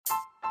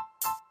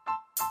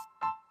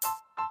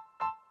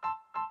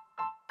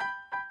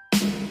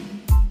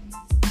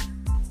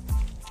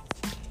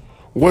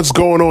What's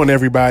going on,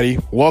 everybody?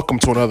 Welcome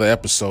to another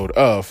episode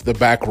of the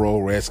Back Row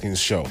Redskins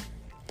Show.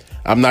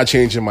 I'm not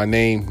changing my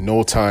name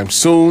no time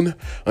soon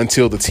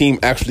until the team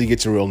actually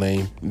gets a real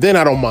name. Then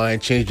I don't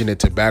mind changing it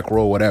to Back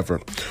Row,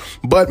 whatever.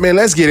 But, man,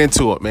 let's get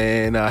into it,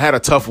 man. I had a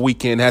tough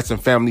weekend, had some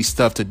family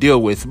stuff to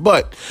deal with,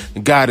 but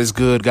God is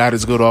good. God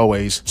is good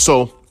always.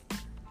 So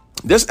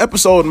this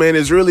episode, man,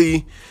 is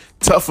really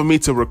tough for me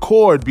to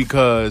record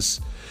because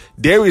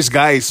Derrius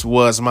Guice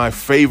was my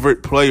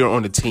favorite player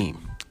on the team.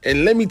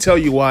 And let me tell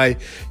you why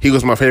he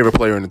was my favorite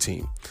player on the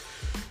team.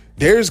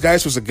 Derrius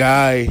Guice was a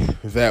guy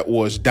that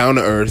was down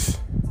to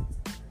earth.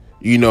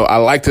 You know, I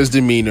liked his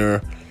demeanor.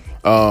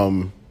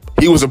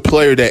 He was a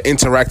player that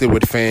interacted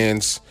with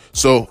fans.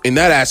 So in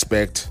that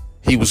aspect,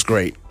 he was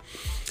great.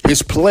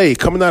 His play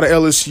coming out of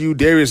LSU,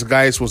 Derrius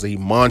Guice was a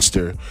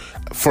monster.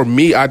 For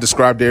me, I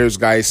describe Derrius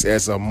Guice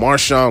as a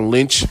Marshawn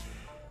Lynch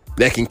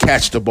that can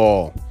catch the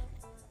ball.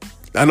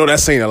 I know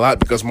that's saying a lot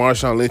because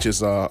Marshawn Lynch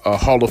is a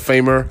Hall of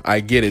Famer. I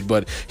get it,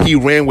 but he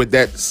ran with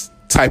that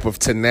type of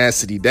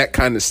tenacity, that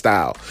kind of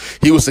style.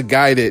 He was a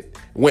guy that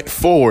went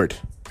forward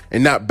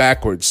and not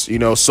backwards, you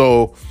know.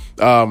 So,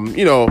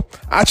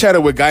 I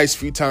chatted with Guice a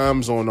few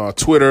times on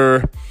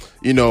Twitter,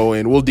 you know,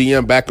 and we'll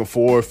DM back and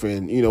forth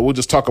and, you know, we'll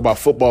just talk about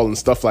football and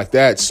stuff like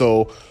that.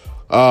 So,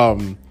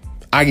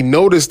 I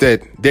noticed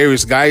that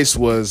Derrius Guice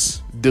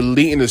was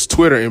deleting his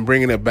Twitter and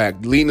bringing it back,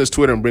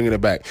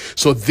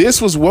 So this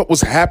was what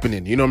was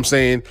happening. You know what I'm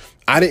saying?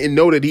 I didn't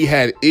know that he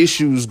had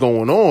issues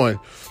going on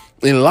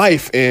in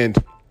life. And,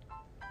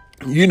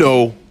 you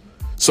know,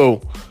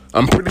 so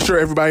I'm pretty sure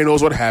everybody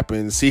knows what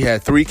happens. He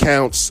had 3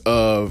 counts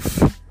of,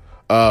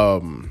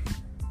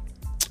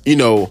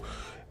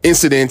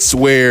 incidents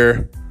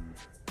where,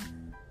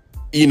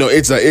 you know,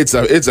 it's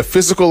a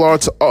physical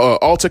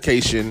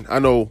altercation. I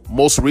know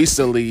most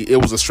recently it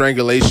was a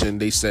strangulation,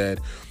 they said,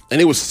 and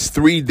it was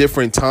 3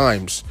 different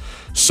times.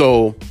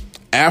 So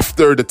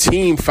after the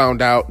team found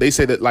out, they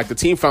said that the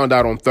team found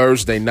out on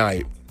Thursday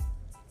night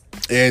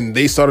and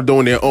they started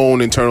doing their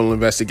own internal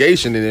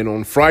investigation. And then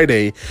on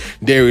Friday,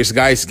 Derrius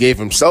Guice gave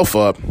himself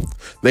up.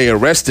 They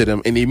arrested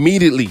him, and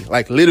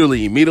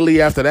literally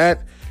immediately after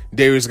that,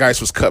 Derrius Guice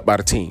was cut by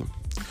the team.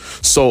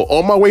 So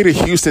on my way to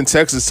Houston,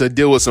 Texas to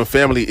deal with some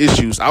family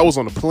issues, I was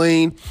on the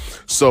plane.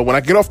 So when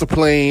I get off the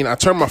plane, I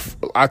turn my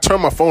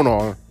phone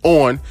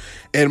on,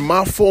 and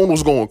my phone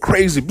was going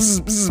crazy,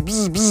 bzz, bzz,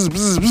 bzz, bzz,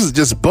 bzz, bzz,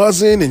 just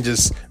buzzing and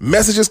just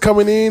messages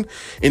coming in.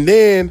 And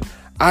then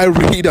I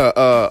read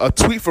a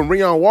tweet from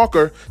Rion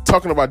Walker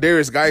talking about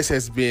Derrius Guice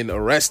has been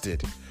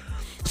arrested.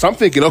 So I'm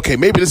thinking, okay,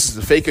 maybe this is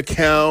a fake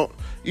account.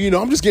 You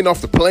know, I'm just getting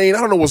off the plane. I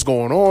don't know what's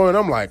going on.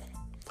 I'm like,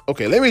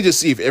 okay, let me just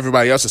see if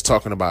everybody else is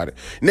talking about it.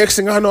 Next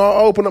thing I know,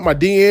 I open up my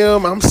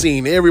DM. I'm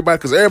seeing everybody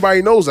because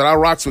everybody knows that I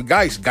rocks with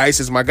Guice.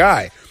 Guice is my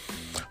guy.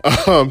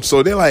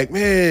 So they're like,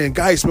 man,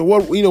 Guice, man,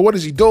 what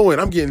is he doing?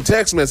 I'm getting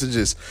text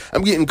messages.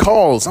 I'm getting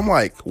calls. I'm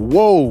like,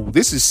 whoa,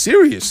 this is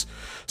serious.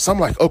 So I'm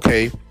like,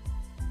 okay,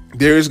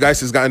 Derrius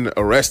Guice has gotten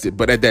arrested.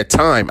 But at that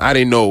time, I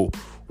didn't know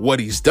what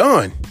he's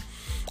done.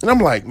 And I'm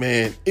like,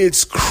 man,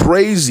 it's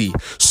crazy.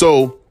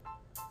 So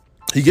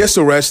he gets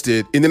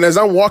arrested. And then as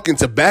I'm walking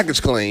to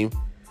baggage claim,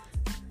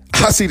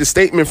 I see the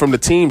statement from the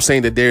team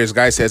saying that Derrius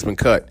Guice has been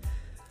cut.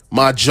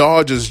 My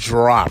jaw just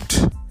dropped.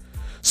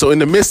 So in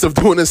the midst of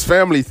doing this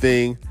family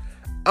thing,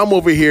 I'm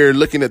over here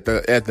looking at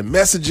the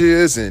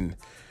messages and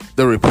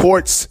the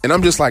reports, and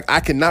I'm just like, I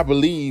cannot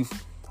believe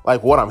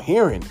what I'm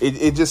hearing.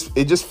 It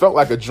just felt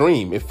like a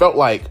dream. It felt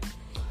like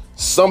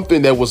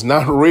something that was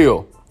not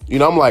real. You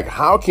know, I'm like,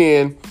 how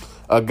can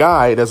a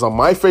guy that's on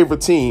my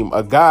favorite team,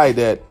 a guy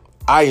that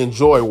I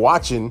enjoy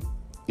watching,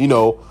 you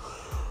know,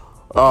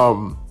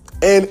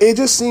 and it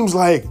just seems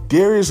like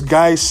Derrius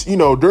Guice, you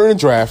know, during the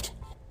draft,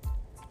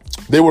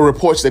 there were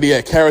reports that he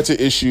had character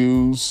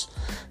issues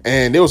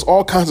and there was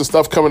all kinds of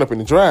stuff coming up in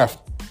the draft.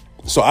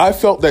 So I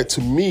felt that,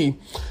 to me,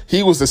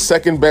 he was the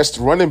second best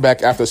running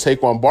back after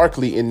Saquon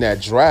Barkley in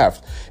that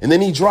draft. And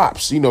then he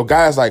drops, you know,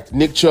 guys like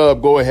Nick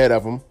Chubb go ahead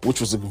of him,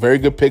 which was a very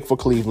good pick for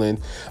Cleveland.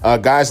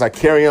 Guys like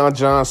Kerryon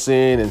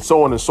Johnson and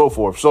so on and so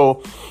forth.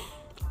 So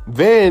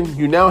then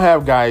you now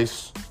have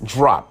guys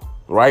drop.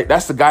 Right?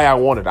 That's the guy I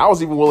wanted. I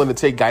was even willing to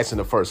take Guice in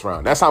the first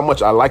round. That's how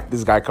much I liked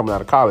this guy coming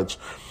out of college.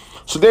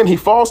 So then he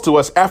falls to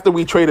us after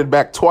we traded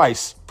back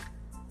twice.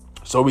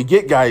 So we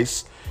get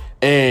Guice,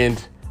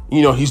 and,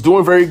 you know, he's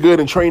doing very good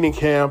in training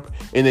camp.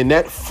 And in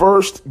that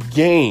first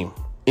game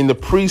in the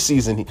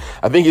preseason,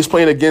 I think he's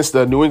playing against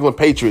the New England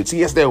Patriots. He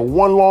has that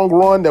one long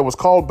run that was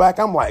called back.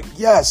 I'm like,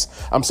 yes,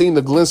 I'm seeing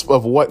the glimpse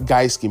of what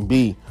Guice can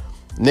be.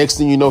 Next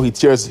thing you know, he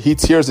tears his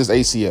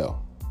ACL.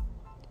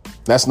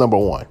 That's number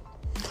one.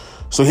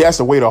 So he has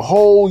to wait a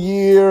whole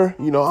year.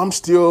 You know, I'm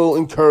still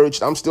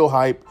encouraged. I'm still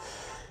hyped.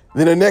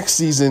 Then the next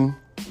season,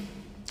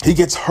 he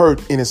gets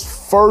hurt in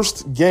his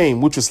first game,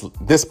 which was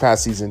this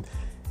past season,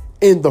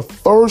 in the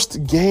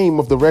first game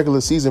of the regular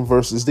season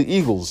versus the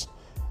Eagles.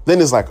 Then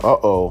it's like,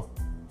 uh-oh,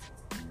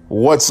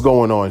 what's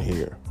going on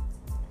here?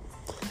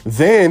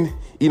 Then,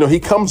 you know, he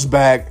comes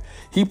back.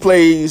 He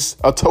plays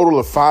a total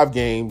of 5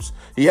 games.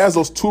 He has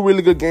those 2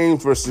 really good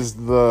games versus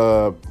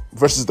the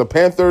versus the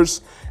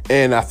Panthers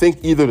and I think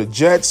either the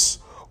Jets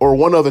or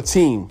one other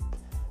team,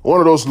 one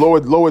of those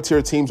lower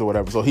tier teams or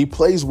whatever. So he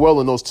plays well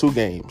in those 2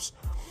 games.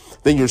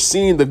 Then you're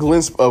seeing the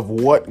glimpse of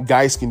what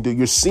Guice can do.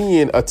 You're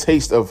seeing a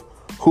taste of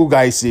who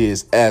Guice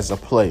is as a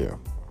player.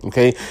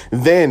 Okay.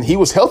 Then he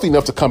was healthy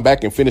enough to come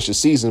back and finish the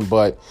season,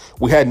 but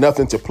we had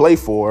nothing to play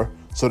for.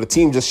 So the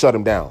team just shut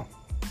him down.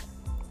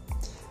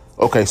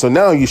 Okay. So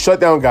now you shut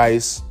down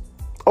Guice.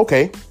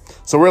 Okay.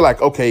 So we're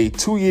like, okay,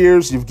 2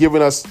 years, you've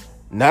given us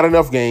not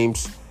enough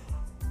games.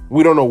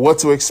 We don't know what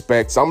to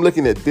expect. So I'm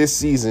looking at this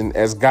season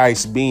as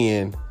Guice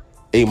being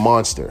a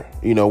monster.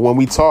 When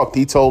we talked,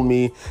 he told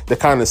me the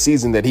kind of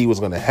season that he was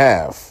going to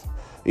have,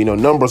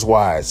 numbers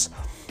wise.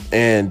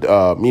 And,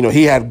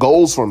 he had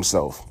goals for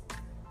himself.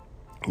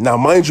 Now,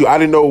 mind you, I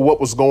didn't know what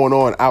was going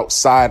on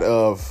outside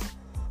of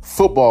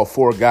football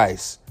for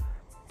Guice.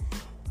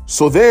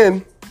 So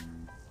then,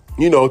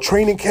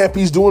 training camp,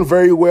 he's doing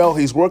very well.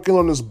 He's working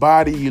on his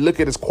body. You look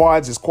at his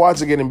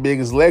quads are getting big.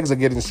 His legs are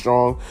getting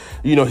strong.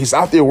 He's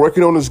out there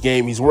working on his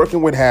game. He's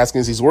working with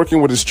Haskins. He's working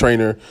with his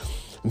trainer.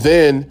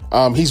 Then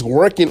he's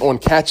working on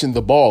catching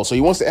the ball. So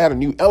he wants to add a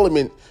new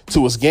element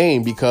to his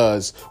game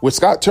because with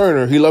Scott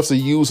Turner, he loves to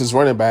use his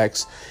running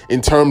backs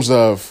in terms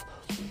of,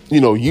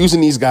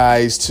 using these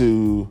guys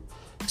to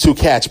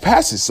catch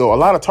passes. So a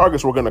lot of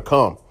targets were going to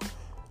come,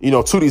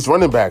 to these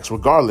running backs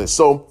regardless.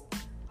 So,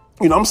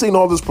 I'm seeing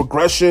all this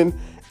progression.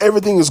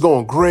 Everything is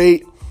going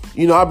great.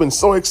 I've been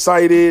so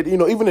excited.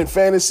 Even in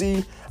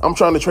fantasy, I'm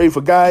trying to trade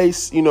for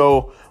Guice,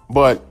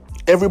 but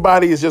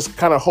everybody is just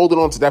kind of holding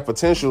on to that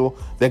potential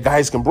that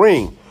Guice can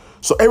bring.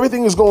 So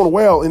everything is going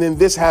well. And then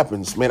this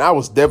happens. Man, I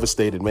was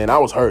devastated, man. I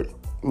was hurt. You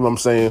know what I'm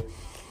saying?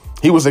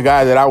 He was a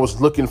guy that I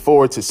was looking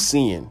forward to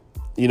seeing.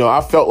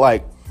 I felt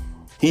like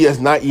he has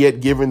not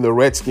yet given the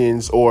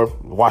Redskins or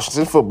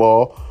Washington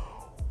football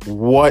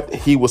what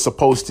he was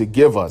supposed to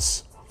give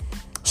us.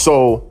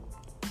 So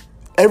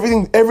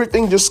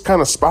everything just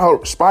kind of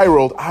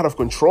spiraled out of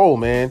control,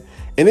 man.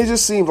 And it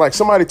just seemed like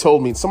somebody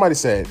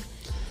said,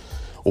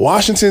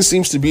 Washington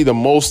seems to be the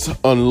most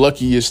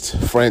unluckiest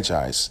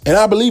franchise. And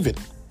I believe it.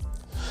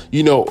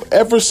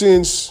 Ever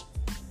since,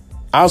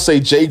 I'll say,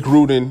 Jay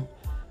Gruden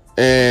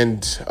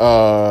and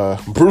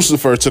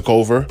Brucifer took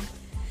over,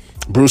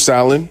 Bruce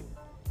Allen,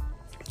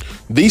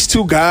 these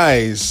 2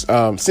 guys,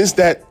 since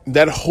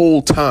that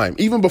whole time,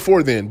 even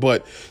before then,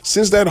 but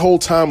since that whole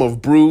time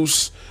of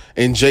Bruce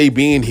and Jay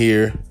being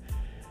here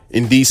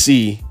in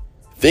DC,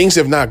 things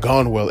have not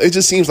gone well. It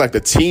just seems like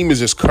the team is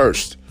just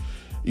cursed.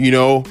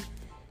 When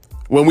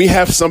we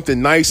have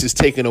something nice, it's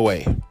taken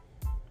away. You know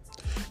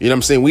what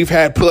I'm saying? We've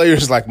had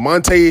players like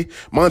Monte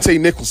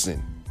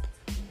Nicholson,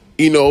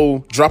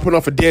 dropping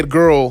off a dead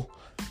girl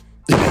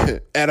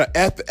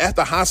at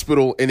the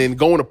hospital and then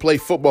going to play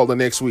football the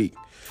next week.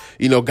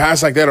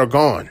 Guys like that are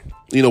gone.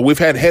 We've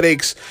had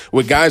headaches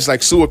with guys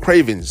like Sua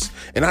Cravens.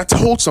 And I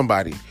told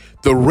somebody,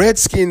 the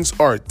Redskins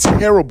are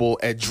terrible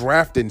at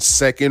drafting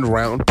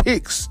 2nd-round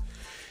picks.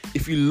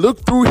 If you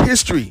look through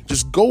history,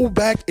 just go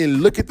back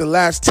and look at the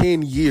last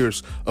 10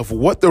 years of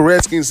what the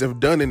Redskins have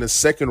done in the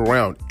 2nd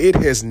round. It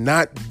has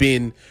not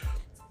been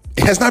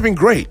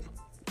great.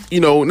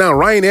 Now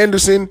Ryan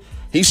Anderson,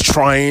 he's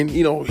trying,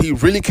 he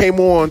really came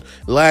on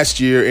last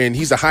year and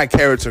he's a high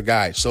character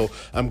guy. So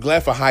I'm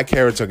glad for high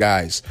character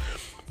guys.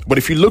 But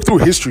if you look through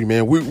history,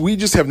 man, we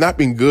just have not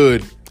been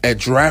good at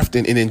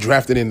drafting and then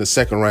drafting in the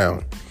 2nd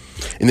round.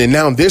 And then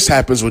now this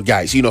happens with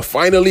Guice.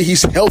 Finally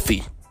he's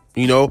healthy,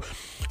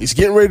 He's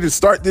getting ready to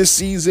start this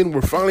season.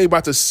 We're finally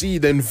about to see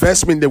the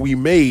investment that we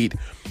made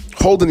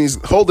holding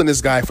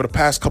this guy for the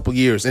past couple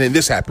years. And then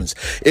this happens.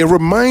 It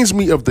reminds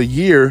me of the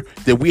year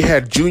that we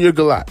had Junior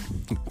Galette.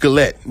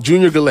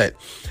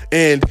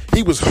 And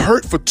he was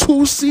hurt for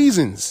 2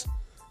 seasons,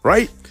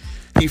 right?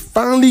 He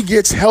finally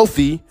gets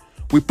healthy.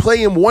 We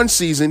play him 1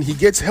 season. He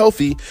gets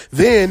healthy.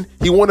 Then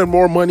he wanted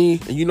more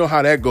money. And you know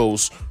how that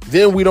goes.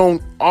 Then we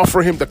don't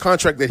offer him the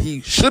contract that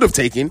he should have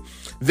taken.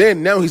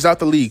 Then now he's out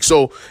the league.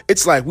 So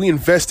it's like we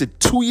invested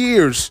 2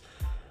 years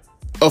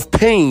of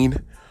pain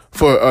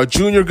for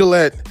Junior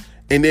Galette,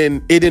 and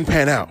then it didn't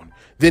pan out.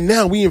 Then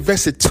now we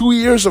invested 2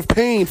 years of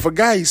pain for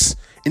Guice,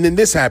 and then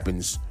this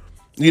happens.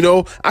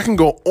 I can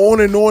go on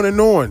and on and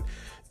on.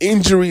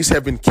 Injuries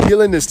have been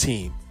killing this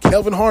team.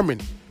 Kelvin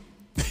Harmon,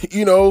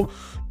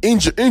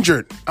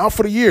 injured, out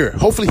for the year.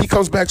 Hopefully he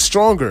comes back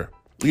stronger.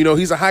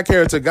 He's a high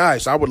character guy,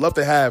 so I would love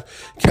to have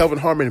Kelvin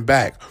Harmon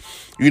back.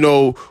 We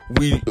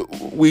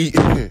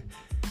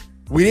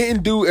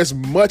didn't do as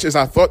much as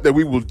I thought that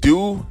we would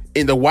do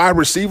in the wide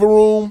receiver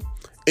room,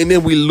 and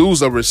then we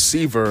lose a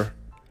receiver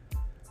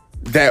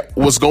that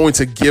was going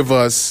to give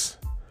us,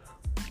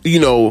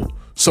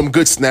 some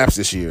good snaps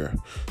this year.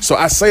 So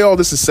I say all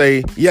this to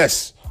say,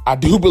 yes, I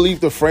do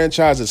believe the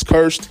franchise is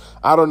cursed.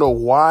 I don't know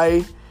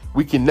why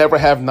we can never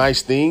have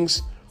nice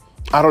things.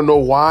 I don't know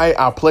why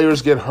our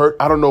players get hurt.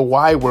 I don't know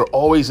why we're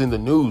always in the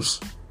news.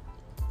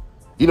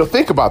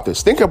 Think about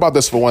this. Think about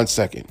this for 1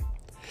 second.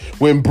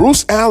 When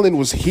Bruce Allen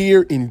was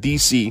here in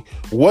DC,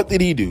 what did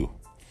he do?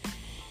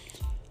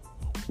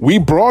 We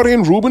brought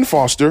in Reuben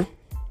Foster,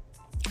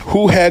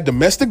 who had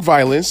domestic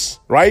violence,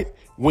 right?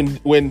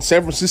 When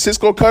San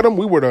Francisco cut him,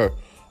 we were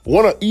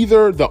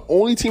either the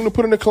only team to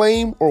put in a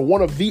claim or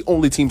one of the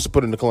only teams to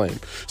put in a claim.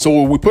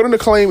 So we put in a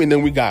claim and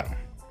then we got him.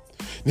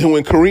 Then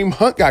when Kareem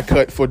Hunt got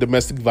cut for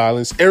domestic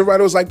violence,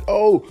 everybody was like,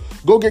 oh,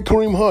 go get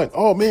Kareem Hunt.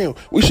 Oh, man,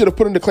 we should have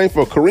put in the claim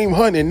for Kareem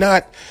Hunt and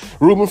not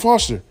Reuben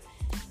Foster.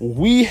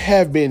 We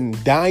have been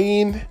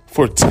dying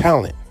for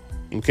talent,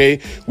 okay?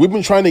 We've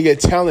been trying to get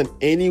talent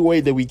any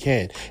way that we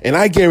can. And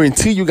I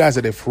guarantee you guys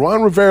that if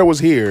Ron Rivera was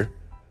here,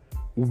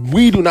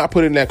 we do not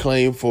put in that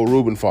claim for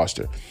Reuben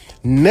Foster.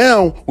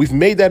 Now we've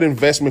made that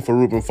investment for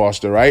Reuben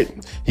Foster, right?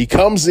 He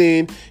comes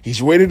in,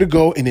 he's ready to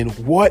go. And then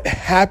what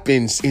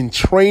happens in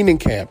training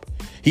camp?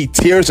 He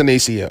tears an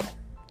ACL.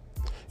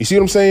 You see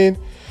what I'm saying?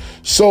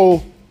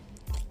 So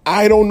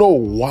I don't know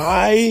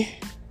why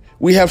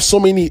we have so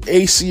many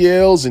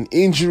ACLs and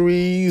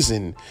injuries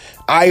and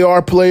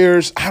IR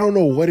players. I don't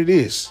know what it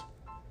is.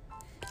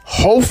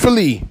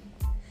 Hopefully,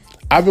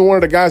 I've been one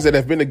of the guys that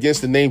have been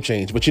against the name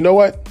change. But you know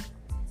what?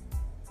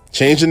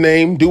 Change the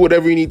name. Do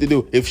whatever you need to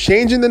do. If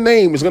changing the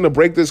name is going to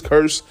break this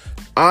curse,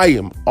 I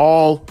am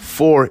all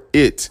for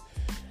it.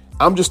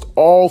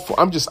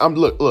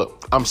 Look,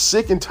 I'm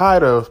sick and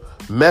tired of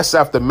mess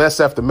after mess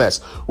after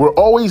mess. We're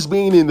always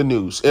being in the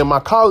news. And my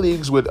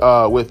colleagues with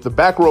the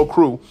back row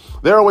crew,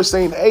 they're always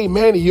saying, hey,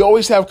 man, you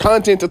always have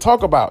content to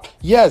talk about.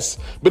 Yes,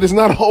 but it's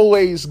not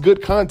always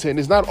good content.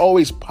 It's not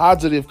always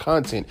positive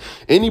content.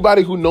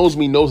 Anybody who knows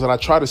me knows that I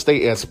try to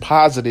stay as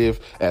positive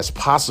as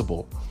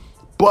possible.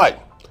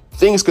 But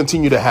things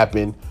continue to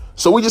happen.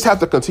 So we just have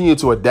to continue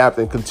to adapt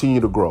and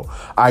continue to grow.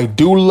 I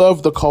do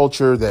love the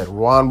culture that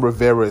Ron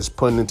Rivera is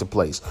putting into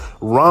place.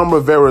 Ron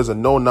Rivera is a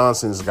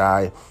no-nonsense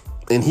guy,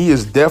 and he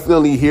is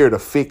definitely here to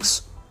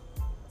fix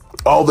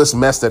all this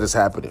mess that is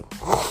happening.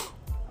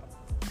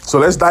 So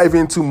let's dive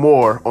into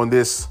more on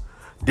this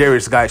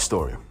Derrius Guice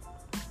story.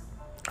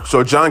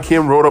 So John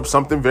Kim wrote up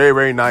something very,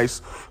 very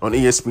nice on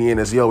ESPN,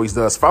 as he always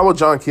does. Follow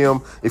John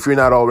Kim if you're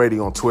not already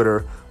on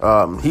Twitter.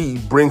 He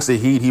brings the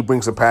heat. He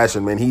brings the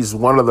passion, man. He's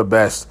one of the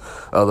best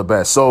of the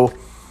best. So,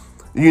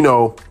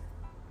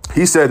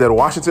 he said that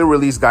Washington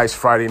released Guice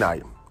Friday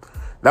night.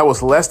 That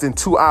was less than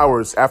 2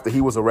 hours after he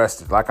was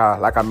arrested, like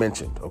I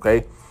mentioned,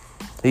 okay?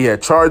 He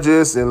had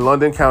charges in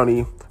London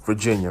County,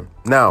 Virginia.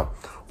 Now,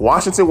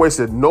 Washington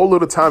wasted no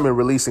little time in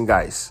releasing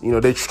Guice.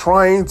 They're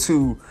trying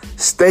to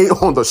stay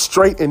on the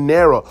straight and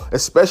narrow,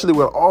 especially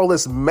with all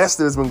this mess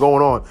that has been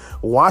going on.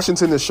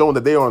 Washington has shown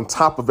that they are on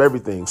top of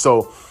everything.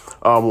 So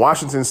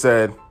Washington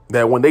said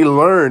that when they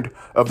learned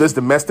of this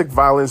domestic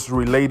violence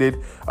related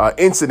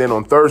incident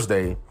on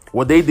Thursday,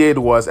 what they did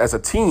was, as a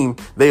team,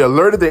 they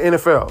alerted the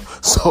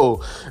NFL.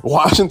 So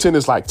Washington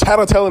is like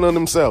tattletelling on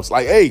themselves,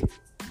 like, hey,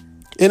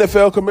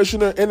 NFL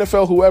commissioner,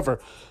 NFL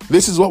whoever,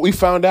 this is what we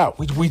found out.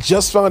 We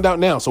just found out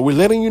now, so we're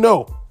letting you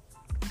know.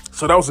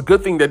 So that was a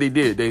good thing that they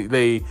did.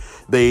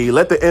 They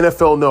let the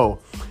NFL know,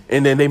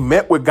 and then they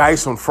met with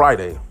Guice on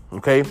Friday.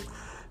 Okay,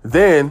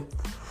 then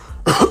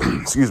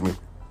excuse me.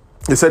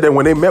 They said that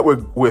when they met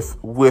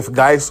with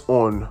Guice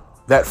on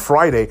that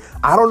Friday,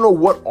 I don't know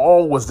what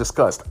all was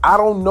discussed. I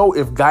don't know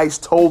if Guice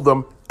told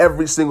them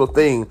every single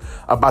thing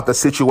about the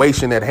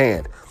situation at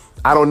hand.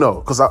 I don't know,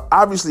 because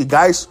obviously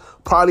Guice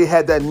probably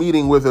had that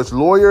meeting with his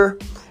lawyer.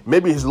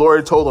 Maybe his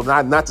lawyer told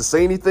him not to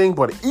say anything.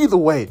 But either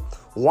way,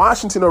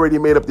 Washington already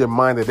made up their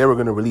mind that they were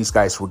going to release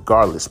Guice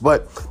regardless.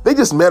 But they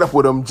just met up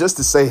with him just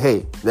to say,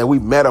 hey, that we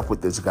met up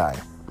with this guy.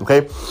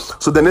 OK,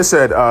 so then they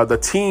said the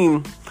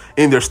team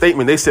in their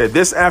statement, they said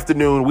this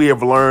afternoon we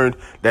have learned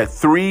that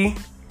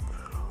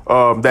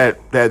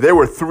there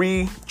were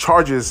 3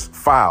 charges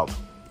filed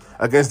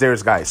against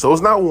Derrius Guice. So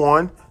it's not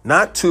 1,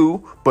 not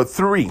 2, but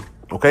 3.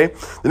 OK,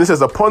 then it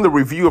says, upon the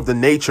review of the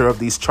nature of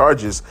these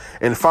charges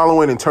and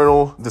following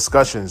internal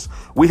discussions,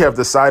 we have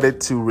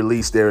decided to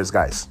release Derrius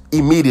Guice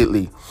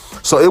immediately.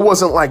 So it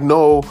wasn't like,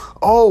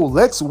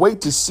 let's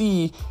wait to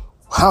see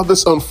how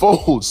this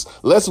unfolds.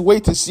 Let's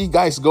wait to see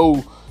Guice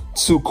go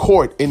to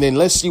court and then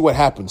let's see what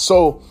happens.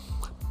 So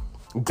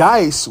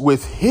Guice,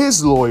 with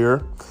his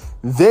lawyer,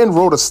 then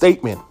wrote a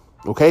statement.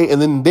 OK, and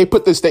then they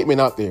put this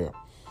statement out there.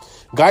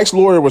 Guice's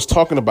lawyer was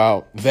talking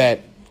about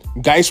that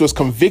Guice was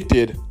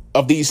convicted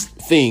of these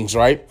things,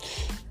 right?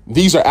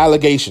 These are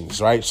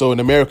allegations, right? So in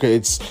America,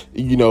 it's,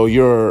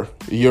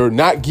 you're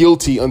not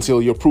guilty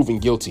until you're proven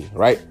guilty,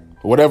 right?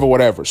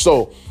 Whatever.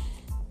 So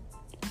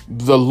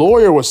the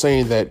lawyer was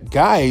saying that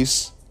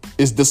Guice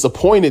is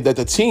disappointed that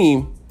the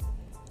team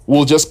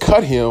will just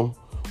cut him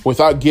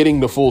without getting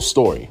the full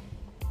story.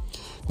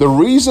 The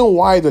reason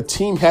why the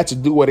team had to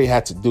do what they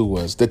had to do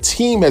was the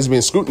team has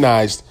been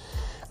scrutinized.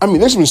 I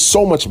mean, there's been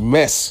so much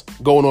mess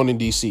going on in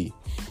DC.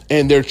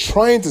 And they're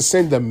trying to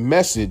send a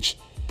message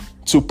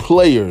to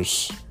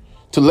players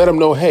to let them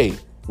know, hey,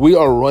 we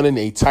are running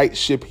a tight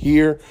ship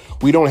here.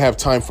 We don't have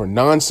time for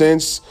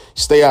nonsense.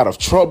 Stay out of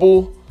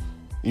trouble.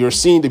 You're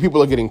seeing that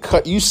people are getting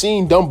cut. You've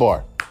seen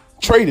Dunbar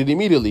traded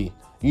immediately,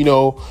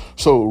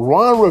 So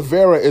Ron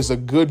Rivera is a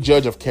good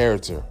judge of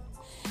character.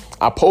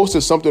 I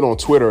posted something on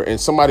Twitter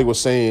and somebody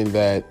was saying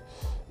that,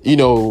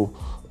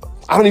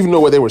 I don't even know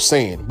what they were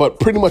saying, but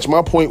pretty much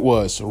my point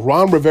was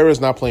Ron Rivera is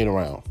not playing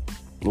around.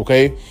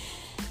 Okay.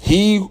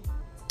 He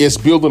is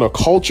building a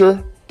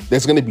culture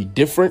that's going to be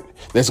different,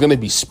 that's going to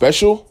be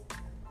special.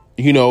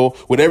 You know,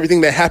 with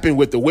everything that happened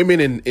with the women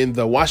in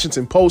the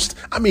Washington Post,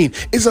 I mean,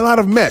 it's a lot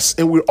of mess,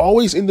 and we're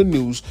always in the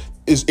news.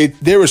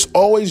 There is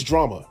always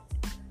drama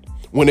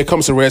when it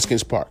comes to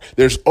Redskins Park.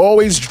 There's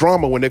always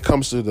drama when it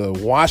comes to the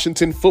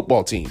Washington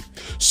football team.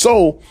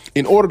 So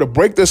in order to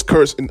break this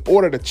curse, in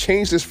order to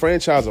change this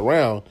franchise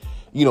around,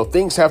 you know,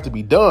 things have to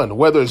be done,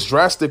 whether it's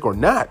drastic or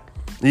not.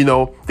 You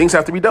know, things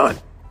have to be done.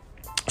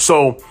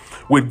 So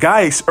with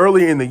Guice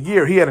earlier in the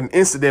year, he had an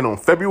incident on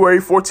February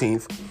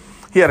 14th.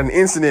 He had an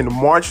incident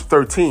on March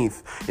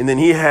 13th, and then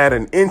he had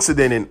an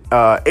incident in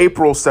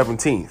April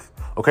 17th.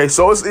 Okay,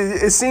 so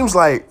it seems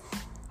like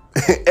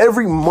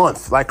every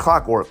month, like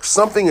clockwork,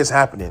 something is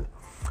happening.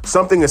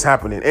 Something is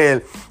happening.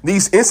 And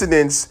these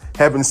incidents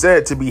have been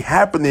said to be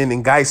happening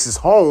in Guice's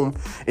home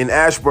in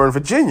Ashburn,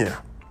 Virginia.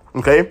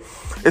 Okay,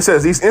 it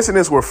says these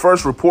incidents were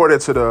first reported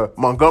to the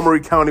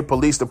Montgomery County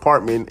Police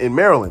Department in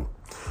Maryland.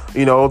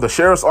 You know, the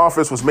sheriff's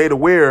office was made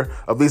aware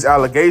of these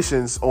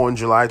allegations on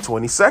July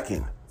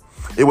 22nd.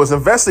 It was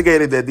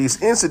investigated that these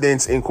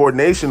incidents, in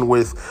coordination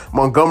with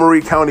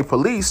Montgomery County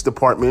Police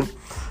Department,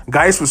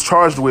 Guice was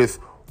charged with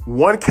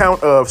 1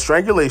 count of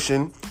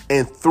strangulation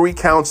and 3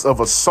 counts of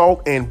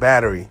assault and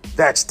battery.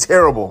 That's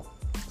terrible.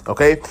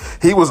 Okay.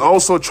 He was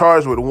also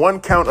charged with 1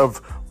 count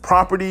of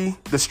property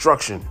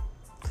destruction.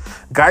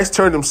 Guice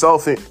turned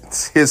himself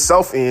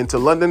in to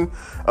London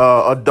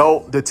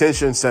Adult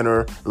Detention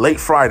Center late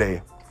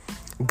Friday.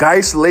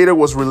 Guice later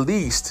was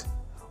released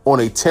on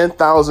a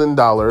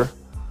 $10,000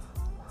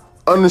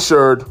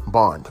 uninsured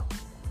bond.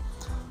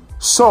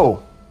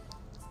 So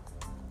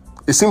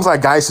it seems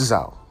like Guice is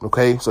out.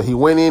 Okay, so he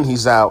went in,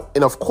 he's out.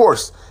 And of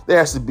course, there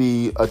has to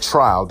be a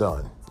trial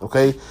done.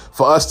 Okay,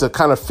 for us to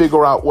kind of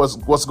figure out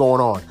what's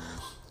going on.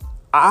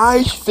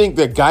 I think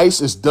that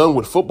Guice is done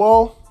with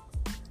football.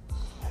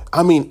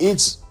 I mean,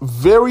 it's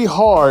very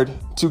hard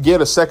to get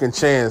a second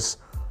chance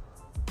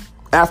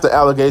after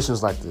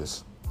allegations like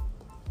this.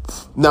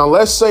 Now,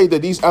 let's say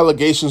that these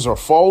allegations are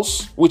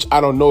false, which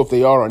I don't know if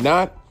they are or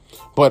not.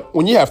 But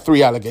when you have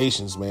 3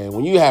 allegations, man,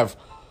 when you have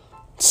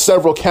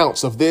several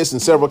counts of this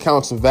and several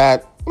counts of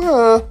that,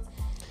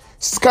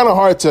 it's kind of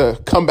hard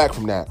to come back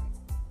from that.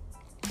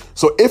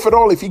 So if at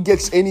all, if he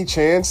gets any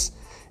chance,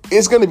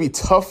 it's going to be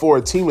tough for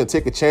a team to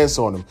take a chance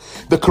on him.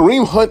 The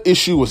Kareem Hunt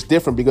issue was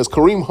different because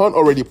Kareem Hunt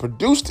already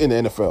produced in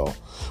the NFL.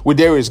 With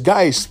Derrius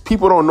Guice,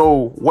 people don't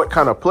know what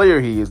kind of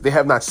player he is. They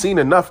have not seen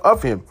enough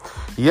of him.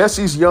 Yes,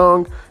 he's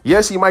young.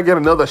 Yes, he might get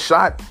another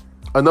shot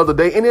another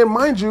day. And then,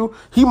 mind you,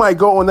 he might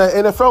go on that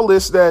NFL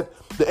list that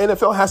the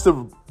NFL has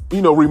to,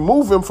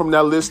 remove him from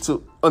that list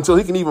until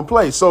he can even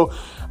play. So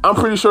I'm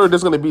pretty sure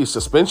there's going to be a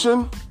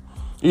suspension,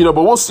 but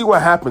we'll see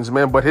what happens,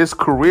 man. But his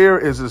career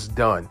is just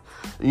done.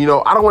 I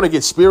don't want to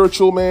get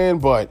spiritual, man,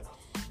 but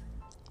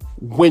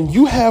when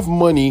you have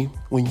money,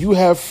 when you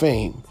have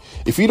fame,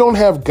 if you don't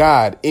have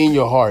God in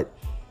your heart,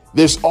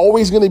 there's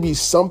always going to be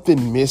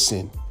something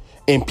missing,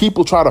 and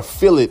people try to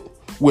fill it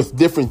with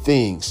different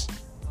things.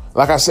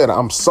 Like I said,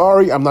 I'm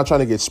sorry. I'm not trying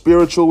to get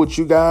spiritual with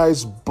you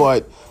guys,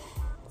 but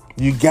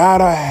you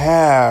gotta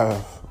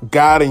have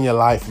God in your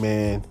life,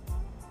 man.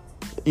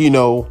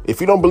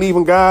 If you don't believe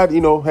in God,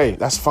 hey,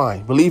 that's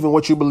fine. Believe in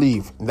what you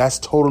believe. And that's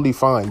totally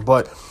fine.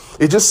 But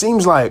it just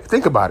seems like,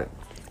 think about it.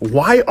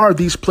 Why are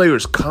these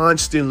players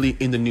constantly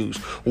in the news?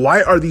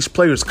 Why are these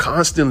players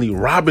constantly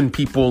robbing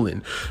people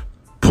and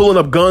pulling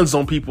up guns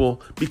on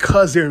people?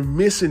 Because they're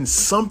missing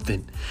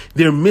something.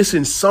 They're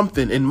missing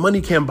something, and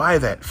money can't buy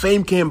that.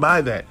 Fame can't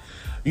buy that.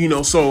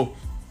 So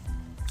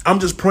I'm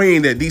just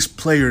praying that these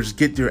players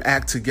get their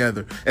act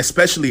together,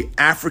 especially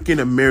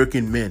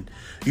African-American men.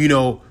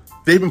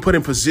 They've been put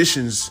in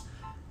positions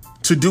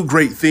to do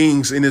great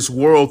things in this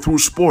world through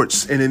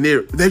sports, and then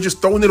they're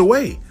just throwing it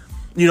away.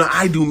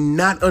 I do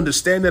not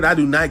understand that. I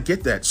do not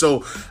get that.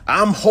 So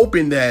I'm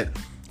hoping that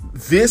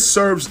this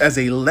serves as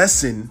a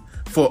lesson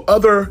for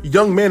other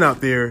young men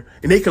out there,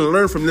 and they can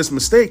learn from this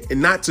mistake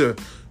and not to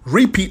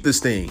repeat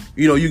this thing.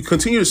 You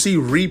continue to see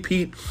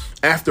repeat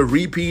after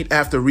repeat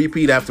after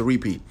repeat after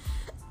repeat.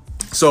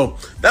 So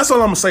that's all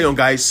I'm going to say on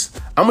Guice.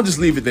 I'm going to just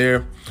leave it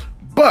there.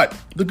 But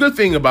the good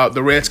thing about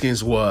the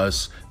Redskins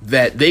was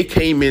that they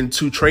came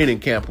into training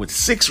camp with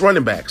 6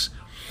 running backs.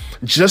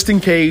 Just in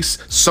case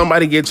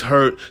somebody gets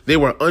hurt, they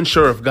were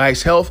unsure of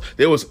Guice's health.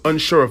 They was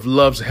unsure of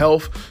Love's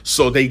health.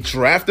 So they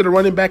drafted a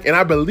running back. And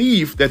I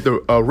believe that the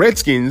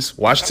Redskins,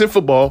 Washington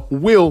football,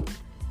 will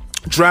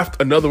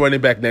draft another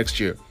running back next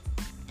year.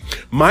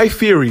 My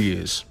theory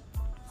is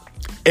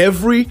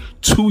every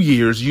 2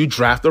 years you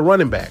draft a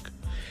running back.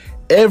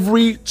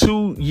 Every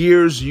 2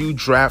 years you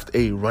draft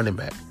a running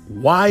back.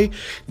 Why?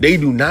 They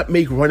do not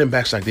make running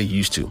backs like they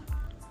used to.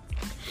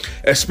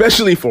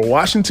 Especially for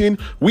Washington,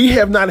 we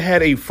have not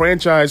had a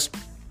franchise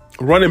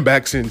running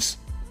back since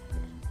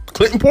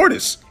Clinton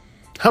Portis.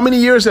 How many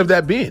years have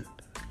that been?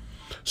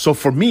 So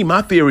for me,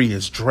 my theory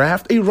is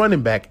draft a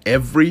running back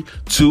every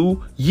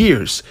 2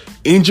 years.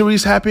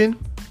 Injuries happen.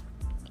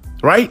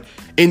 right?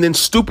 And then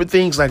stupid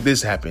things like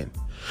this happen.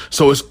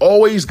 So it's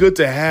always good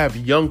to have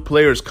young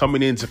players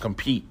coming in to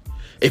compete.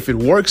 If it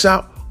works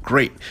out,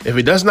 great. If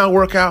it does not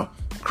work out,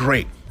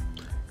 great.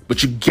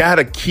 But you got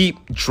to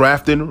keep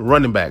drafting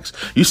running backs.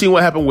 You see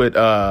what happened with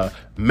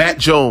Matt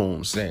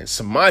Jones and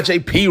Samaje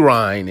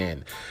Perine.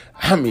 And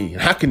I mean,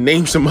 I can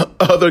name some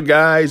other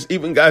guys,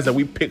 even guys that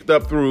we picked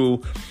up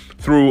through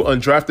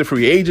undrafted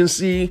free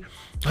agency.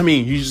 I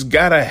mean, you just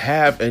got to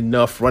have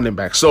enough running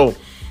backs. So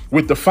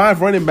with the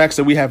 5 running backs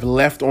that we have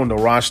left on the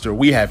roster,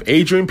 we have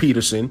Adrian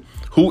Peterson,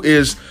 who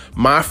is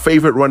my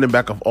favorite running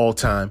back of all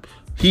time.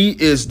 He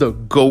is the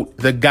GOAT.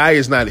 The guy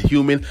is not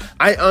human.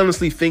 I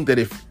honestly think that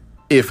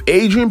if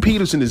Adrian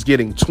Peterson is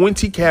getting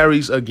 20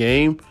 carries a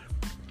game,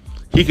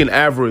 he can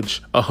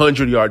average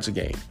 100 yards a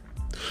game.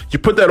 You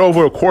put that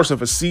over a course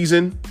of a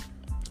season,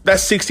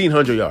 that's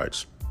 1,600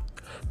 yards.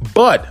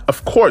 But,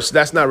 of course,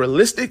 that's not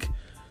realistic.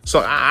 So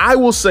I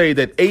will say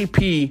that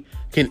AP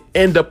can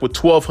end up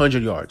with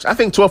 1,200 yards. I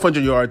think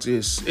 1,200 yards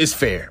is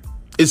fair.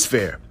 It's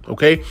fair,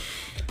 okay?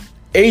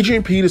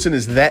 Adrian Peterson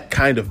is that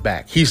kind of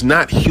back. He's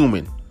not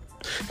human.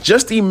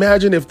 Just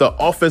imagine if the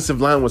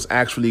offensive line was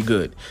actually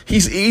good.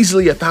 He's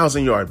easily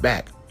 1,000-yard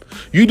back.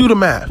 You do the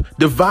math.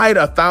 Divide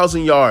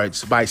 1,000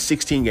 yards by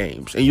 16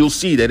 games, and you'll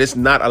see that it's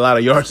not a lot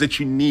of yards that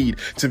you need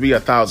to be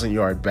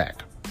 1,000-yard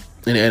back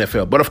in the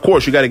NFL. But of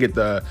course, you got to get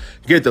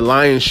the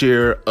lion's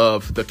share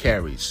of the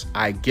carries.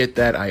 I get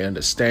that. I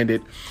understand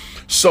it.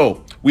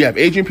 So we have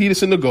Adrian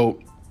Peterson, the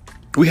GOAT.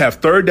 We have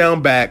third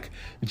down back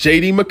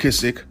J.D.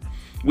 McKissick.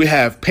 We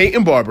have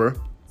Peyton Barber.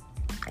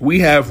 We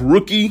have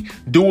rookie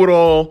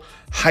do-it-all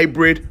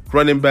hybrid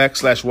running back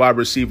 / wide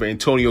receiver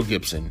Antonio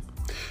Gibson.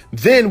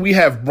 Then we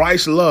have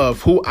Bryce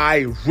Love, who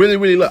I really,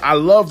 really love. I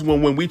loved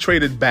when we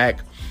traded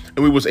back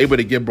and we was able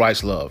to get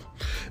Bryce Love.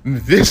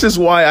 This is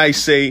why I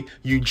say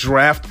you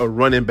draft a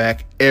running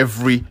back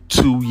every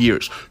 2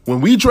 years.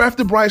 When we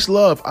drafted Bryce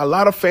Love, a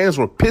lot of fans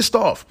were pissed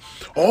off.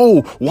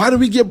 Oh, why did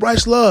we get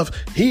Bryce Love?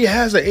 He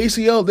has an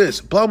ACL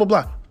this, blah, blah,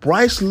 blah.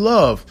 Bryce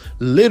Love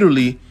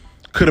literally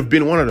could have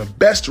been one of the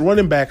best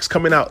running backs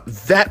coming out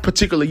that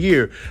particular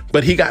year,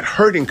 but he got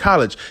hurt in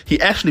college. He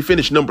actually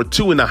finished number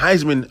 2 in the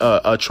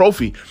Heisman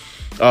trophy,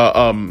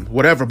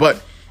 whatever.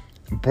 But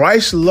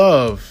Bryce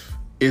Love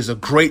is a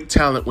great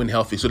talent when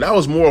healthy. So that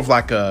was more of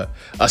like a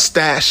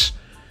stash.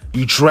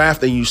 You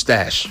draft and you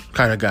stash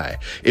kind of guy.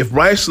 If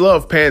Bryce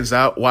Love pans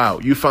out, wow,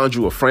 you found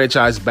you a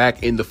franchise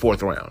back in the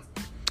 4th round.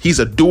 He's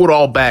a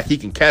do-it-all back. He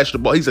can catch the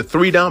ball. He's a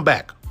 3-down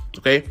back.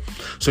 Okay,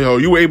 so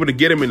you were able to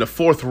get him in the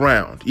 4th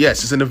round.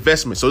 Yes, it's an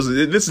investment. So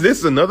this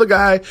is another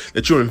guy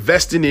that you're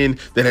investing in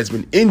that has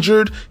been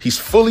injured. He's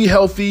fully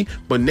healthy,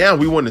 but now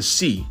we want to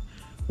see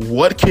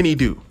what can he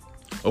do.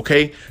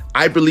 Okay,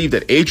 I believe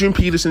that Adrian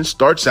Peterson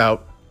starts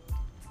out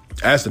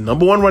as the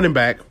number 1 running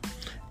back,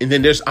 and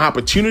then there's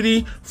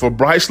opportunity for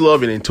Bryce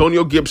Love and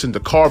Antonio Gibson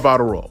to carve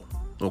out a role.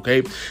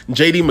 Okay,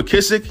 J.D.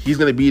 McKissick, he's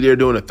going to be there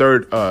doing a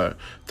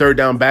third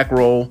down back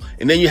role.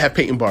 And then you have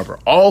Peyton Barber.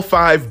 All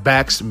 5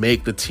 backs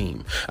make the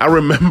team. I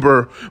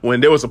remember when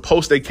there was a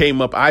post that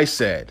came up, I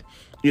said,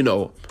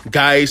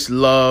 Guice,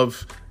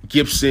 Love,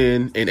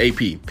 Gibson, and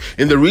AP.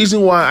 And the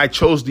reason why I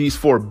chose these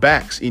 4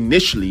 backs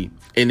initially,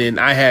 and then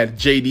I had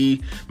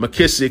J.D.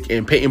 McKissick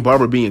and Peyton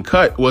Barber being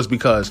cut, was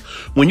because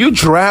when you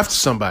draft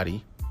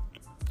somebody,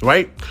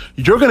 right,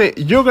 you're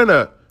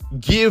gonna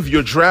give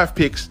your draft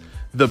picks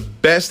the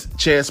best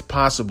chance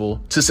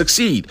possible to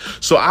succeed.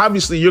 So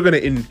obviously you're gonna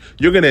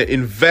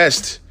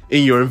invest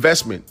in your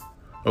investment.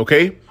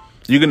 Okay,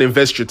 you're gonna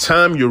invest your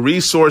time, your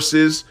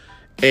resources,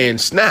 and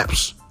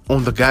snaps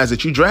on the guys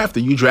that you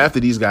drafted. You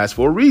drafted these guys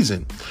for a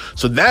reason.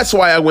 So that's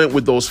why I went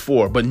with those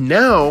 4. But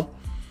now,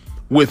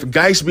 with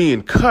Guice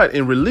being cut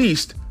and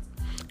released,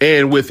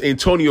 and with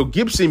Antonio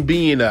Gibson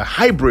being a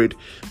hybrid,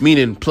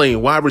 meaning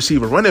playing wide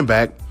receiver, running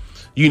back,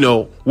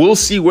 we'll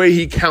see where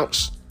he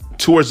counts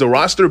towards the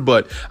roster,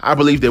 but I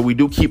believe that we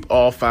do keep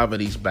all 5 of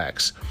these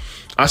backs.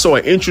 I saw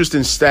an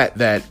interesting stat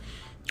that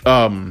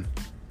Ron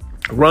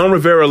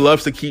Rivera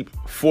loves to keep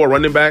 4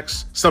 running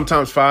backs,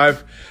 sometimes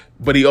 5,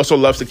 but he also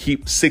loves to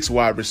keep 6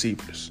 wide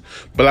receivers.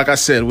 But like I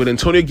said, with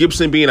Antonio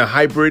Gibson being a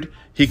hybrid,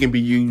 he can be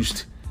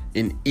used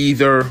in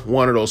either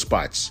one of those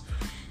spots.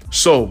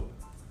 So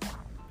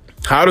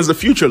how does the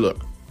future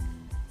look?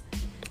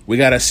 We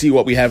got to see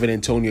what we have in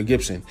Antonio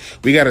Gibson.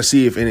 We got to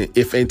see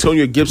if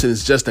Antonio Gibson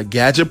is just a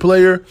gadget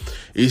player.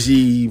 Is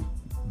he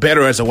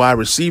better as a wide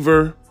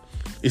receiver?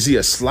 Is he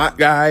a slot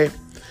guy?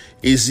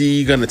 Is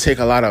he going to take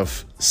a lot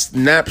of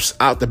snaps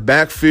out the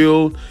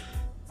backfield?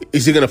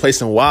 Is he going to play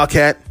some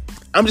wildcat?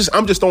 I'm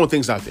just throwing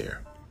things out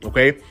there.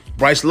 Okay.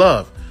 Bryce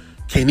Love,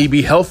 can he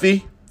be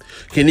healthy?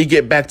 Can he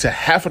get back to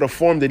half of the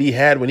form that he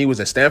had when he was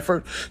at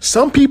Stanford?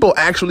 Some people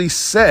actually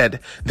said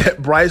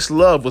that Bryce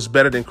Love was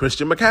better than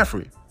Christian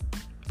McCaffrey.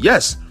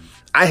 Yes,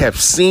 I have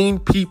seen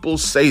people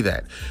say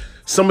that.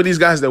 Some of these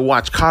guys that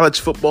watch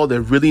college football,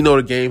 that really know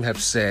the game, have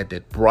said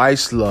that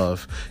Bryce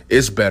Love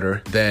is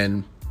better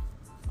than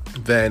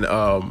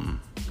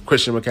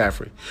Christian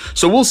McCaffrey.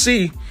 So we'll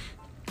see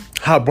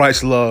how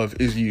Bryce Love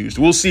is used.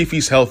 We'll see if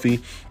he's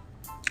healthy.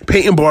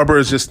 Peyton Barber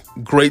is just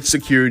great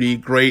security,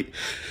 great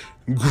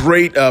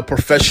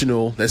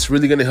professional that's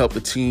really going to help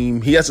the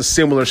team. He has a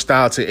similar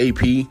style to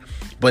AP,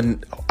 but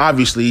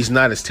obviously he's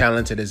not as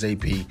talented as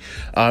AP.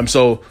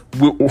 So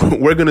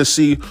we're going to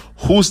see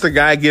who's the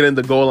guy getting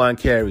the goal line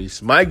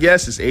carries. My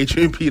guess is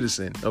Adrian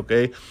Peterson,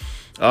 okay?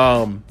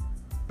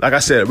 Like I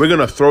said, we're going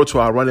to throw to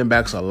our running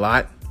backs a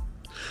lot.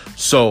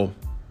 So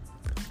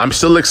I'm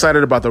still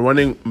excited about the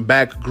running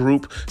back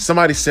group.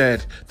 Somebody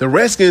said the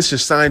Redskins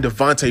should sign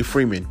Devontae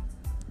Freeman.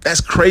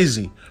 That's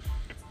crazy.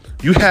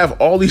 You have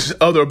all these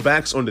other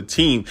backs on the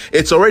team.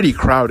 It's already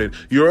crowded.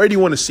 You already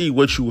want to see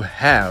what you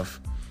have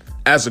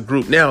as a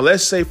group. Now,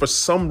 let's say for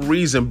some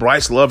reason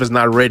Bryce Love is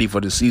not ready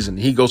for the season.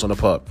 He goes on the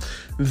pup.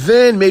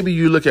 Then maybe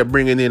you look at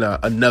bringing in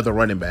another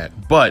running back.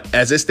 But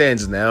as it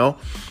stands now,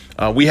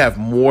 we have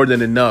more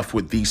than enough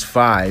with these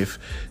 5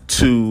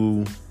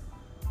 to,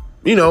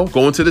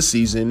 go into the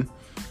season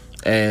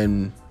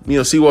and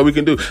see what we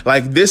can do.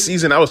 Like this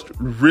season, I was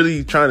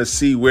really trying to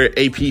see where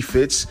AP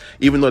fits,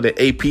 even though the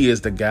AP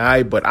is the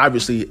guy. But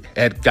obviously,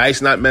 had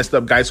Guice not messed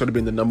up, Guice would have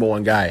been the number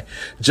 1 guy.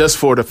 Just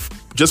for the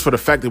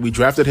fact that we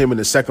drafted him in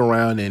the 2nd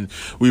round, and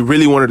we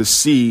really wanted to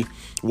see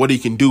what he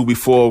can do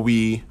before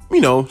we,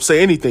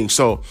 say anything.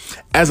 So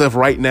as of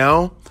right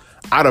now,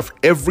 out of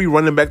every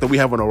running back that we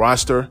have on the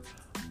roster,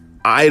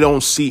 I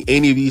don't see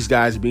any of these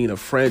guys being a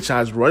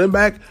franchise running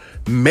back.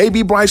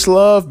 Maybe Bryce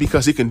Love,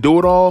 because he can do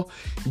it all.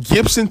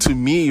 Gibson, to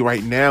me,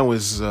 right now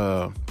is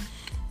a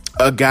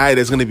guy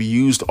that's going to be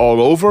used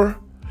all over.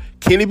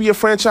 Can he be a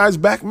franchise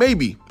back?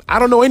 Maybe. I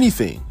don't know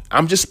anything.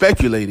 I'm just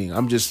speculating.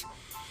 I'm just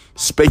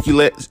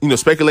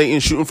speculating,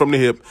 shooting from the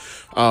hip.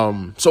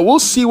 So we'll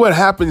see what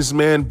happens,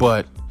 man.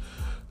 But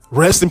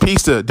rest in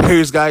peace to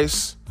Derrius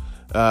Guice.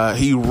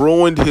 He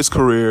ruined his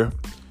career.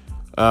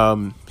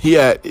 He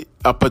had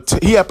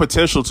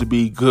potential to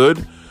be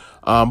good.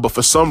 But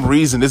for some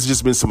reason, there's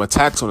just been some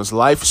attacks on his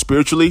life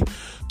spiritually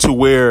to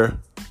where,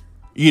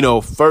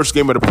 first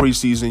game of the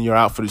preseason, you're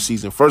out for the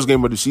season. First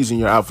game of the season,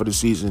 you're out for the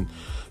season.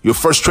 Your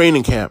first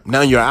training camp,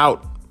 now you're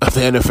out of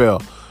the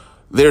NFL.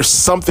 There's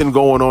something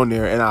going on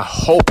there, and I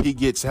hope he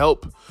gets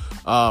help.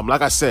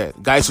 Like I said,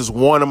 Guice is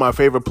one of my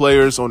favorite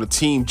players on the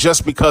team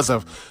just because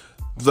of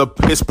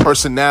his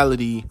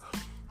personality,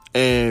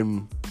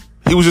 and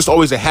he was just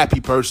always a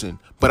happy person.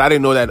 But I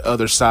didn't know that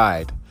other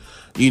side,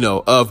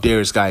 of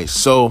Derrius Guice.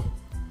 So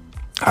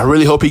I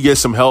really hope he gets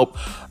some help.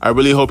 I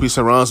really hope he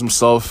surrounds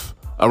himself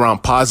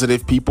around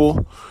positive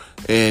people.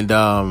 And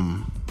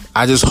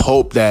I just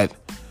hope that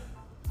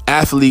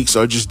athletes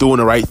are just doing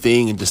the right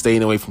thing and just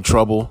staying away from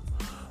trouble.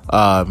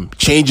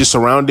 Change your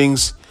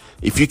surroundings.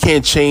 If you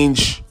can't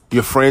change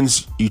your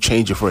friends, you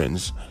change your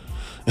friends.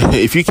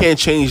 If you can't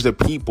change the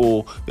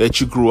people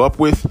that you grew up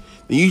with,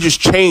 then you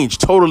just change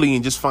totally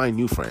and just find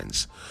new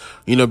friends.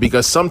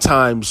 Because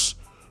sometimes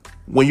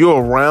when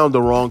you're around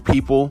the wrong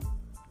people,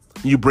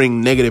 you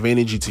bring negative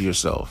energy to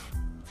yourself.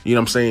 You know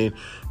what I'm saying?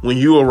 When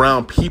you're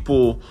around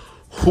people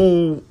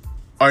who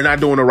are not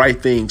doing the right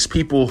things,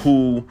 people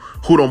who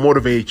don't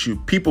motivate you,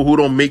 people who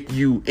don't make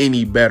you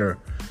any better,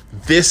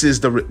 this is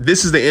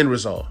the end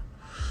result.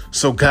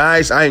 So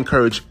guys, I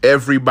encourage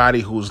everybody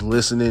who's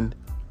listening,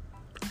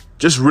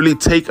 just really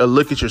take a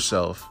look at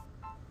yourself.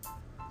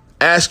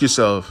 Ask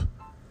yourself,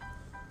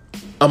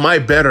 am I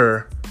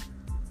better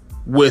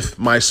with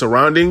my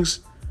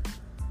surroundings?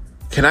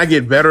 Can I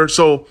get better?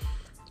 So,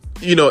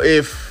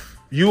 if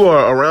you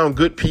are around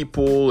good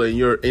people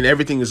and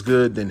everything is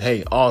good, then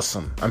hey,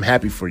 awesome. I'm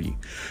happy for you.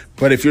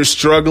 But if you're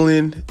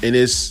struggling and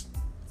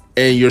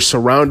your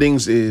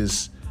surroundings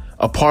is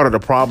a part of the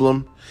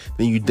problem,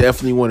 then you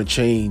definitely want to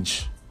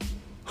change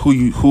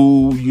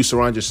who you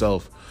surround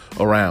yourself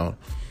around.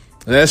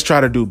 And let's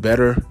try to do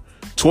better.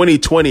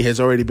 2020 has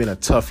already been a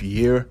tough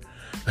year.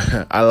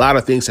 A lot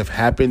of things have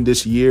happened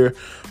this year,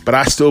 but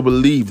I still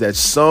believe that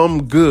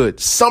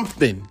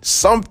something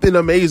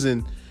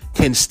amazing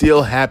can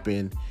still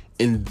happen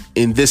in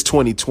this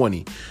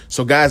 2020.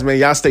 So guys, man,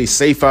 y'all stay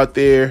safe out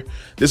there.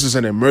 This is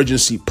an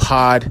emergency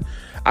pod.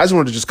 I just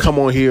wanted to just come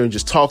on here and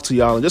just talk to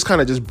y'all and just kind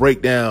of just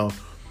break down,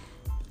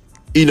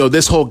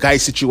 this whole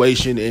Guice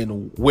situation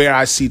and where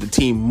I see the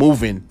team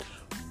moving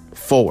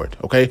forward.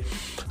 Okay.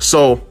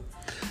 So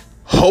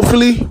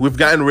hopefully we've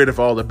gotten rid of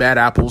all the bad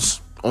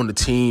apples on the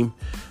team.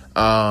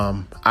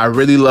 I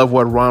really love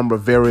what Ron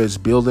Rivera is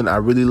building. I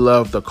really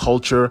love the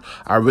culture.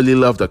 I really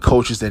love the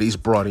coaches that he's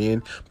brought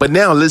in. But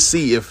now let's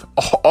see if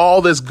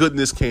all this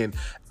goodness can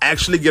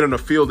actually get on the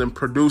field and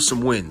produce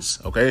some wins.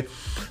 Okay.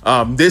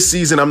 This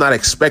season, I'm not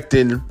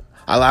expecting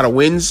a lot of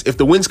wins. If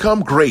the wins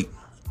come, great.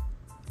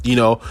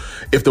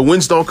 If the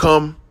wins don't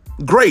come,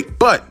 great.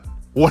 But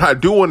what I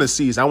do want to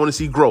see is I want to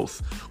see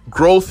growth.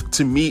 Growth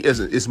to me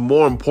is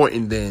more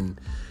important than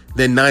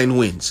 9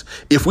 wins.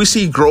 If we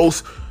see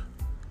growth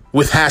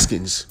with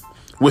Haskins,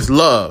 with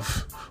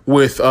Love,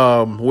 with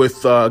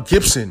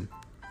Gibson,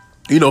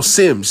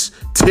 Sims,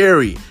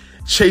 Terry,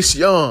 Chase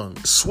Young,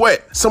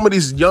 Sweat, some of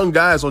these young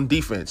guys on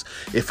defense.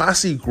 If I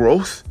see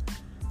growth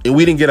and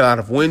we didn't get a lot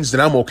of wins,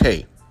 then I'm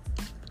okay.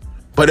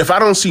 But if I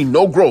don't see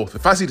no growth,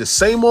 if I see the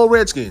same old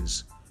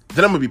Redskins,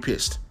 then I'm going to be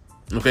pissed.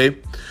 Okay.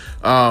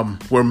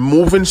 We're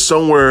moving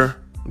somewhere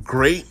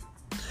great.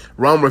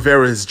 Ron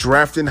Rivera is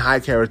drafting high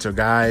character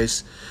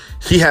guys.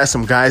 He has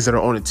some guys that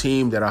are on the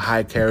team that are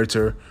high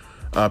character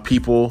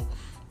people.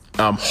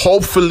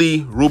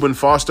 Hopefully Reuben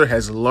Foster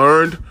has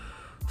learned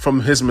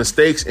from his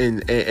mistakes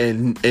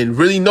and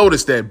really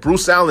noticed that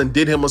Bruce Allen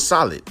did him a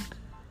solid.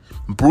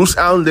 Bruce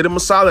Allen did him a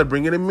solid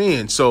bringing him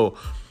in. So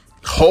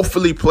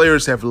hopefully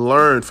players have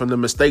learned from the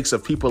mistakes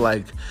of people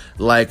like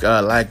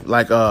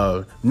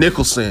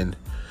Nicholson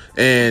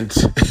and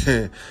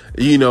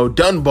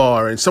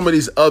Dunbar and some of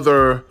these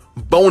other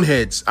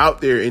boneheads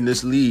out there in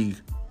this league.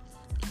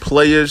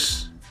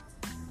 Players,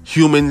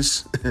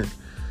 humans,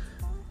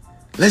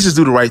 let's just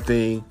do the right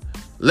thing.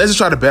 Let's just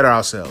try to better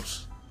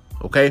ourselves.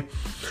 Okay?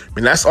 I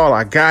mean, that's all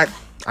I got.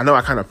 I know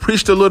I kind of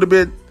preached a little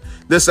bit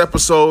this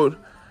episode.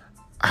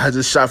 I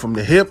just shot from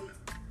the hip.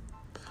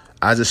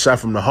 I just shot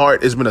from the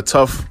heart. It's been a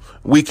tough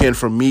weekend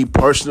for me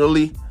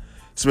personally.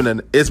 It's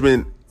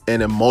been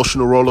an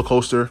emotional roller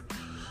coaster.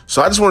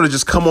 So I just wanted to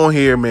just come on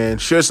here, man,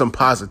 share some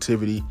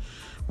positivity.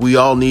 We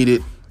all need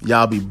it.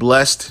 Y'all be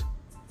blessed.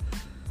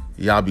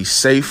 Y'all be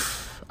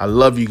safe. I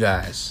love you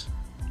guys.